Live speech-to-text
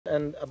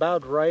And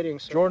about writing,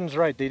 Jordan's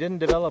right, they didn't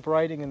develop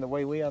writing in the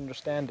way we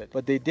understand it,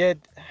 but they did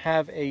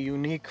have a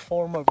unique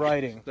form of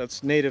writing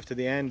that's native to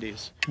the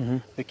Andes.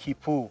 The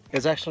Quipu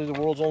is actually the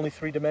world's only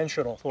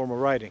three-dimensional form of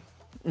writing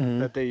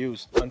that they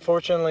used.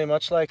 Unfortunately,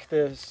 much like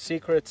the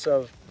secrets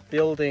of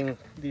building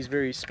these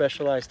very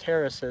specialized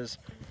terraces,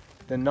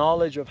 the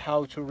knowledge of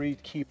how to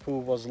read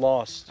Quipu was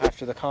lost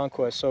after the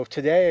conquest. So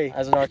today,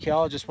 as an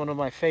archaeologist, one of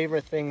my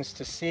favorite things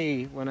to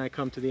see when I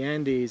come to the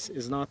Andes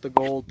is not the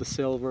gold, the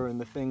silver,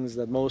 and the things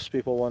that most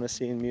people want to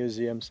see in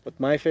museums, but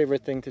my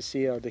favorite thing to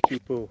see are the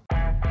Quipu.